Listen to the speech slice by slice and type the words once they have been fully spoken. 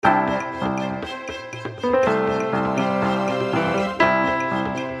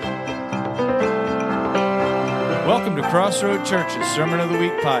Welcome to Crossroad Church's Sermon of the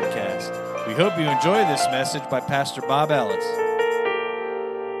Week podcast. We hope you enjoy this message by Pastor Bob Ellis.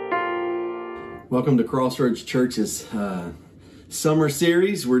 Welcome to Crossroads Church's summer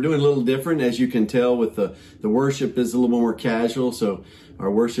series. We're doing a little different, as you can tell, with the worship is a little more casual. So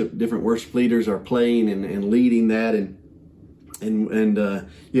our different worship leaders are playing and leading that, and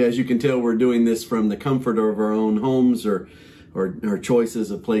as you can tell, we're doing this from the comfort of our own homes or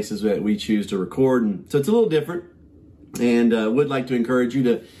choices of places that we choose to record. And so it's a little different, and would like to encourage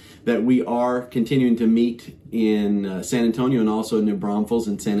you that we are continuing to meet in San Antonio and also in New Braunfels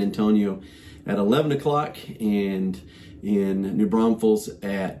in San Antonio at 11 o'clock and in New Braunfels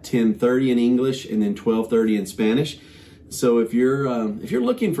at 10:30 in English and then 12:30 in Spanish. So if you're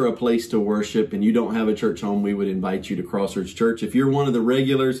looking for a place to worship and you don't have a church home, we would invite you to Crossroads Church. If you're one of the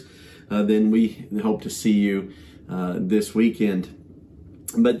regulars, then we hope to see you this weekend.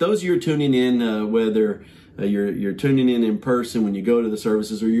 But those of you who are tuning in, whether you're tuning in person when you go to the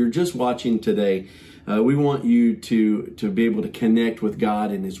services or you're just watching today, we want you to be able to connect with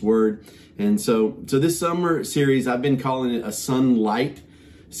God and His Word. And so this summer series, I've been calling it a Sunlight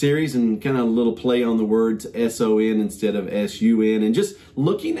series, and kind of a little play on the words S-O-N instead of S-U-N, and just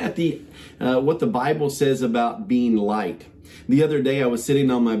looking at what the Bible says about being light. The other day I was sitting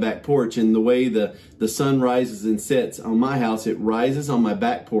on my back porch, and the way the sun rises and sets on my house, it rises on my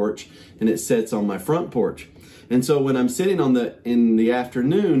back porch and it sets on my front porch. And so when I'm sitting in the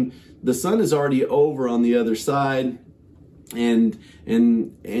afternoon, the sun is already over on the other side, and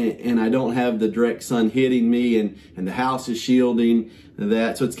I don't have the direct sun hitting me, and the house is shielding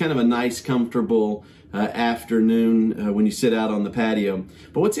that. So it's kind of a nice, comfortable afternoon when you sit out on the patio.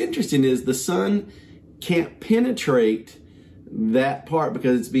 But what's interesting is the sun can't penetrate that part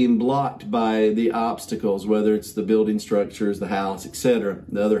because it's being blocked by the obstacles, whether it's the building structures, the house, etc.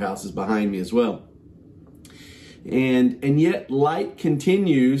 The other house is behind me as well. And yet light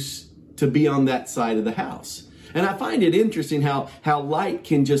continues to be on that side of the house. And I find it interesting how light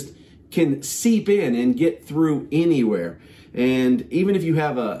can seep in and get through anywhere. And even if you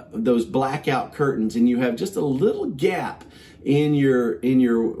have those blackout curtains and you have just a little gap in your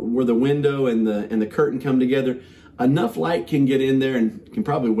where the window and the curtain come together, enough light can get in there and can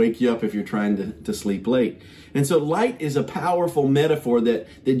probably wake you up if you're trying to sleep late. And so light is a powerful metaphor that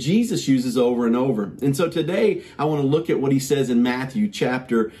Jesus uses over and over. And so today I want to look at what He says in Matthew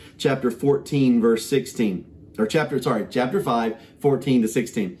chapter 14, verse 16. Or chapter 5, 14 to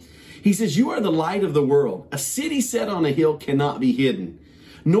 16. He says, "You are the light of the world. A city set on a hill cannot be hidden.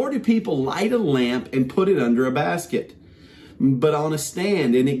 Nor do people light a lamp and put it under a basket, but on a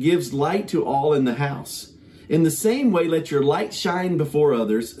stand, and it gives light to all in the house. In the same way, let your light shine before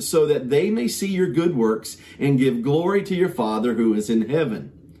others, so that they may see your good works and give glory to your Father who is in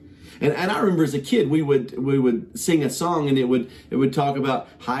heaven." And I remember as a kid, we would sing a song, and it would talk about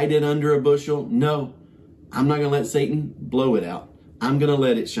hide it under a bushel. No, I'm not going to let Satan blow it out. I'm going to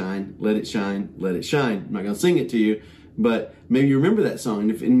let it shine, let it shine, let it shine. I'm not going to sing it to you, but maybe you remember that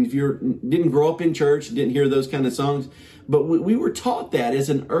song. And if you didn't grow up in church, didn't hear those kind of songs, but we were taught that as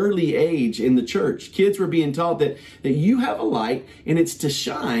an early age in the church. Kids were being taught that you have a light, and it's to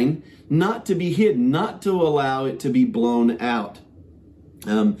shine, not to be hidden, not to allow it to be blown out.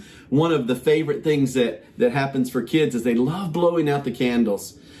 One of the favorite things that happens for kids is they love blowing out the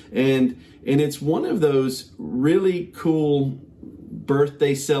candles. And it's one of those really cool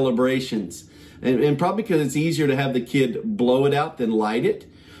birthday celebrations. And probably because it's easier to have the kid blow it out than light it.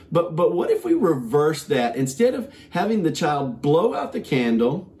 But what if we reverse that? Instead of having the child blow out the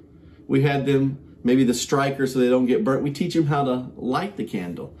candle, we had them, maybe the striker so they don't get burnt, we teach them how to light the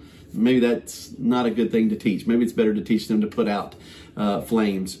candle. Maybe that's not a good thing to teach. Maybe it's better to teach them to put out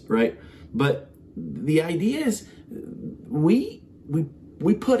flames, right? But the idea is we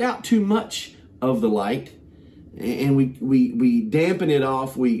put out too much of the light, and we dampen it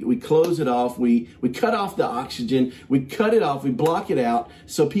off, we close it off, we cut off the oxygen, we cut it off, we block it out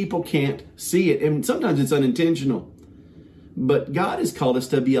so people can't see it. And sometimes it's unintentional. But God has called us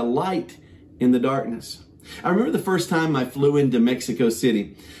to be a light in the darkness. I remember the first time I flew into Mexico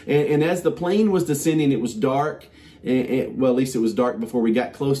City, and as the plane was descending, it was dark. Well, at least it was dark before we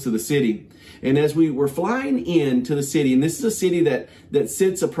got close to the city. And as we were flying into the city, and this is a city that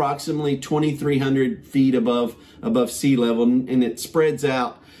sits approximately 2,300 feet above sea level, and it spreads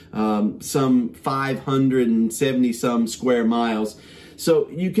out some 570 some square miles. So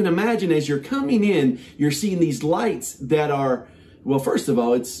you can imagine as you're coming in, you're seeing these lights that are, well, first of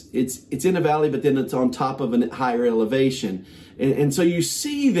all, it's in a valley, but then it's on top of a higher elevation. And so you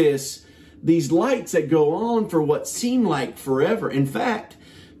see these lights that go on for what seem like forever. In fact,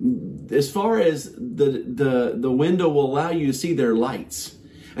 as far as the window will allow you to see their lights.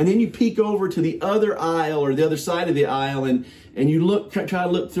 And then you peek over to the other aisle or the other side of the aisle, and you try to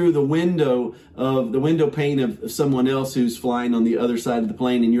look through the window pane of someone else who's flying on the other side of the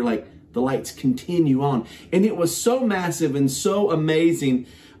plane, and you're like, the lights continue on. And it was so massive and so amazing.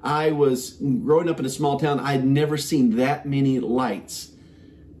 I was growing up in a small town. I had never seen that many lights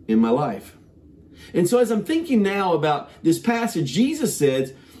in my life. And so as I'm thinking now about this passage, Jesus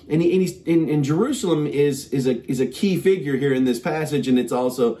says, and he's in Jerusalem is a key figure here in this passage, and it's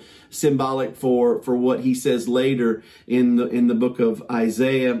also symbolic for what he says later in the book of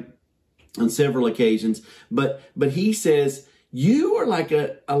Isaiah on several occasions. But he says, you are like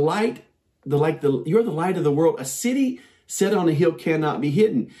a light, you're the light of the world. A city set on a hill cannot be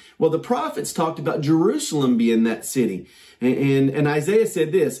hidden. Well, the prophets talked about Jerusalem being that city. And Isaiah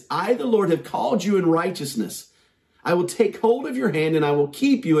said this, I, the Lord, have called you in righteousness. I will take hold of your hand and I will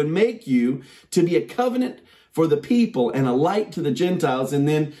keep you and make you to be a covenant for the people and a light to the Gentiles. And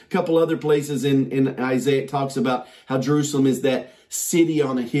then a couple other places in Isaiah, it talks about how Jerusalem is that city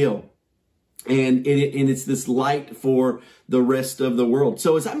on a hill. And it's this light for the rest of the world.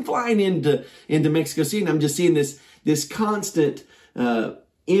 So as I'm flying into Mexico City, and I'm just seeing this constant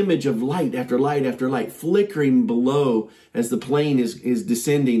image of light after light after light flickering below as the plane is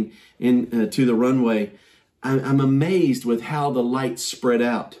descending to the runway. I'm amazed with how the lights spread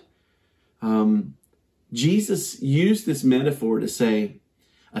out. Jesus used this metaphor to say,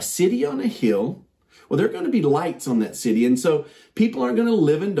 a city on a hill, well, there are going to be lights on that city. And so people aren't going to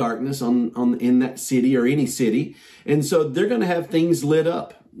live in darkness in that city or any city. And so they're going to have things lit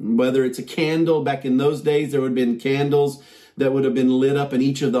up, whether it's a candle. Back in those days, there would have been candles that would have been lit up in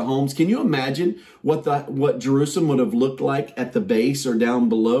each of the homes. Can you imagine what Jerusalem would have looked like at the base or down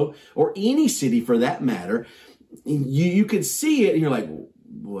below, or any city for that matter? You could see it and you're like,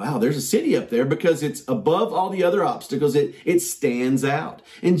 wow, there's a city up there, because it's above all the other obstacles. It stands out.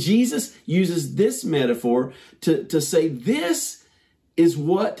 And Jesus uses this metaphor to say this is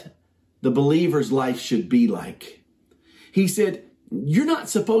what the believer's life should be like. He said, you're not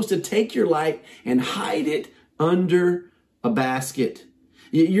supposed to take your light and hide it under a basket.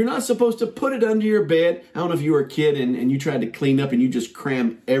 You're not supposed to put it under your bed. I don't know if you were a kid and you tried to clean up and you just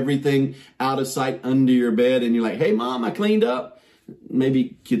cram everything out of sight under your bed and you're like, hey, Mom, I cleaned up.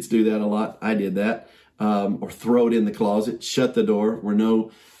 Maybe kids do that a lot. I did that. Or throw it in the closet, shut the door where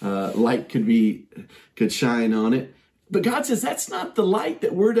no light could shine on it. But God says that's not the light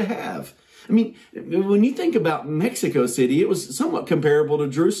that we're to have. I mean, when you think about Mexico City, it was somewhat comparable to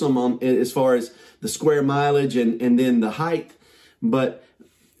Jerusalem as far as the square mileage and then the height. But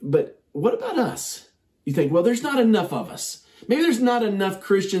what about us? You think, well, there's not enough of us. Maybe there's not enough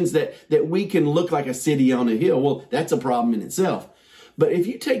Christians that we can look like a city on a hill. Well, that's a problem in itself. But if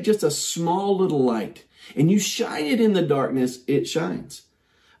you take just a small little light and you shine it in the darkness, it shines.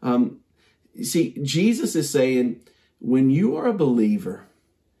 See, Jesus is saying, when you are a believer,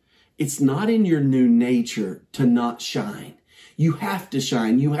 it's not in your new nature to not shine. You have to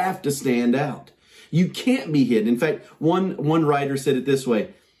shine. You have to stand out. You can't be hidden. In fact, one writer said it this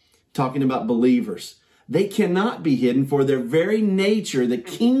way, talking about believers. They cannot be hidden, for their very nature, the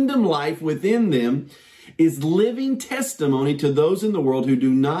kingdom life within them, is living testimony to those in the world who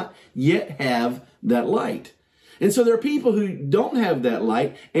do not yet have that light. And so there are people who don't have that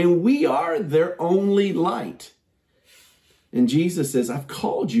light, and we are their only light. And Jesus says, I've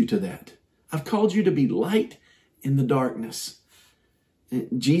called you to that. I've called you to be light in the darkness. And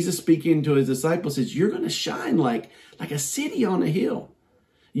Jesus, speaking to his disciples, says, you're going to shine like a city on a hill.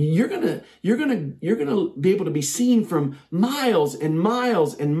 You're going to be able to be seen from miles and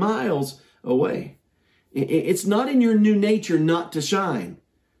miles and miles away. It's not in your new nature not to shine.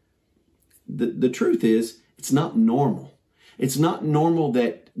 The truth is, it's not normal. It's not normal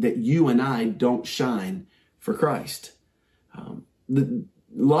that you and I don't shine for Christ. A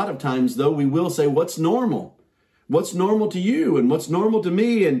lot of times, though, we will say, what's normal? What's normal to you and what's normal to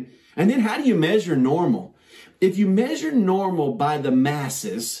me? And then how do you measure normal? If you measure normal by the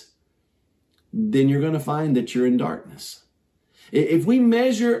masses, then you're going to find that you're in darkness. If we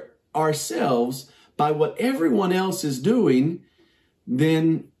measure ourselves by what everyone else is doing,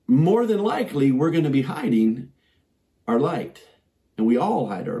 then more than likely we're going to be hiding our light. And we all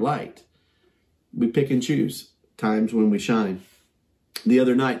hide our light. We pick and choose times when we shine. The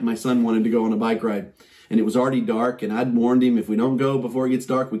other night, my son wanted to go on a bike ride, and it was already dark, and I'd warned him, if we don't go before it gets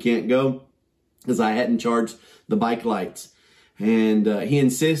dark, we can't go, because I hadn't charged the bike lights. And he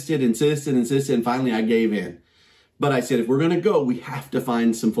insisted, and finally I gave in. But I said, if we're going to go, we have to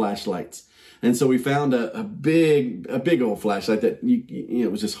find some flashlights. And so we found a big old flashlight that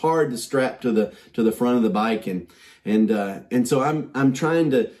it was just hard to strap to the front of the bike, and so I'm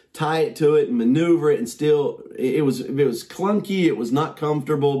trying to tie it to it and maneuver it, and still it was clunky. It was not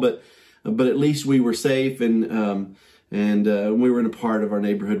comfortable, but at least we were safe, and we were in a part of our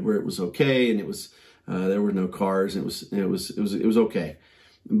neighborhood where it was okay, and it was there were no cars, and it was okay.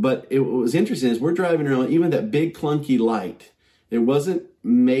 But what was interesting is we're driving around, even that big clunky light. It wasn't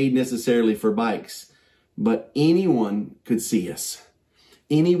made necessarily for bikes, but anyone could see us.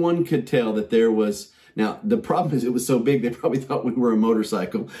 Anyone could tell that there was. Now, the problem is it was so big, they probably thought we were a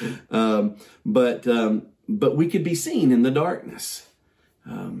motorcycle. But we could be seen in the darkness.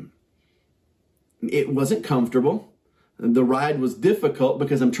 It wasn't comfortable. The ride was difficult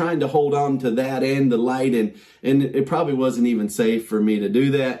because I'm trying to hold on to that and the light, and it probably wasn't even safe for me to do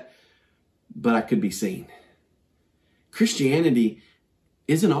that, but I could be seen. Christianity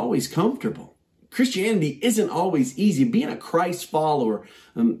isn't always comfortable. Christianity isn't always easy. Being a Christ follower,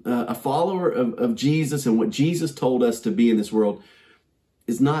 a follower of Jesus and what Jesus told us to be in this world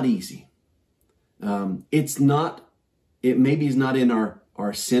is not easy. It maybe is not in our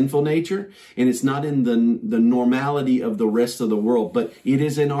sinful nature, and it's not in the normality of the rest of the world, but it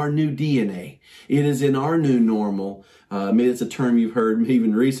is in our new DNA. It is in our new normal. Maybe it's a term you've heard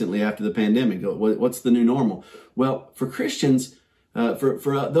even recently after the pandemic. What's the new normal? Well, for Christians,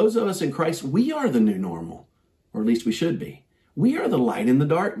 for those of us in Christ, we are the new normal, or at least we should be. We are the light in the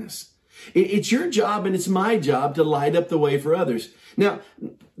darkness. It's your job and it's my job to light up the way for others. Now,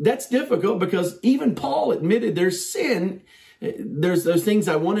 that's difficult because even Paul admitted there's sin. There's those things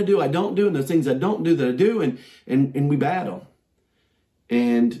I want to do, I don't do, and those things I don't do that I do, and we battle.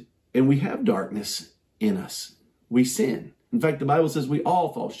 And we have darkness in us. We sin. In fact, the Bible says we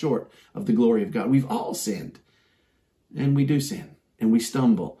all fall short of the glory of God. We've all sinned. And we do sin. And we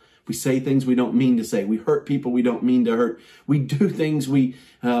stumble. We say things we don't mean to say. We hurt people we don't mean to hurt. We do things we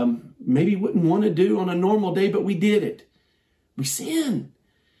maybe wouldn't want to do on a normal day, but we did it. We sin.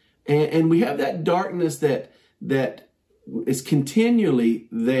 And we have that darkness that is continually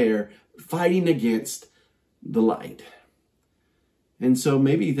there fighting against the light. And so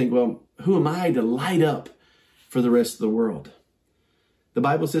maybe you think, well, who am I to light up for the rest of the world? The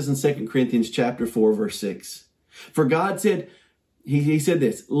Bible says in 2 Corinthians chapter 4, verse 6, for God said, he said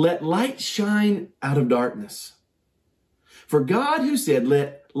this, let light shine out of darkness. For God who said,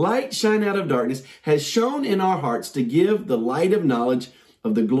 let light shine out of darkness, has shone in our hearts to give the light of knowledge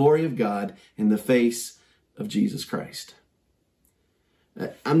of the glory of God in the face of Jesus Christ.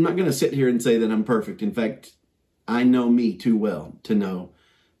 I'm not going to sit here and say that I'm perfect. In fact, I know me too well to know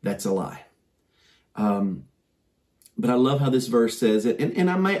that's a lie. But I love how this verse says it, and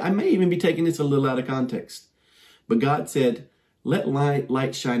I may even be taking this a little out of context. But God said, let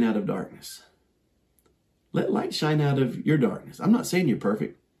light shine out of darkness. Let light shine out of your darkness. I'm not saying you're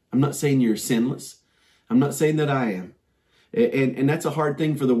perfect. I'm not saying you're sinless. I'm not saying that I am. And that's a hard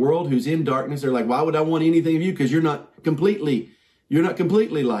thing for the world who's in darkness. They're like, why would I want anything of you? Because you're not completely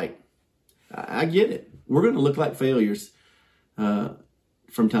light. I get it. We're going to look like failures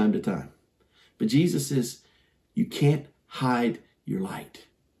from time to time. But Jesus says, you can't hide your light.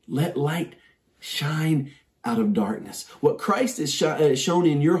 Let light shine out of darkness. What Christ has shown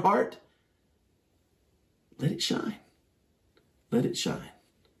in your heart, let it shine. Let it shine.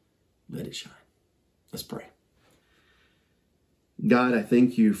 Let it shine. Let's pray. God, I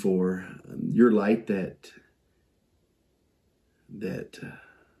thank you for your light that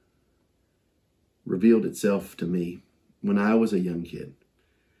revealed itself to me when I was a young kid.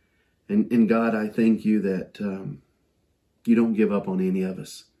 And God, I thank you that you don't give up on any of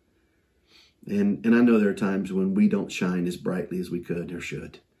us. And I know there are times when we don't shine as brightly as we could or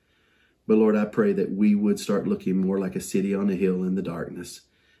should. But Lord, I pray that we would start looking more like a city on a hill in the darkness.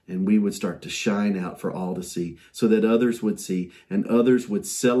 And we would start to shine out for all to see so that others would see and others would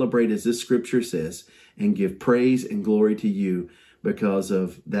celebrate, as this scripture says, and give praise and glory to you because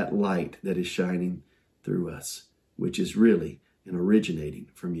of that light that is shining through us, which is really and originating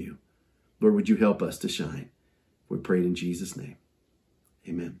from you. Lord, would you help us to shine? We pray in Jesus' name.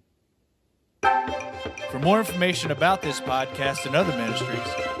 Amen. For more information about this podcast and other ministries,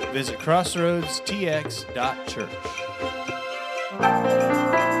 visit crossroadstx.church.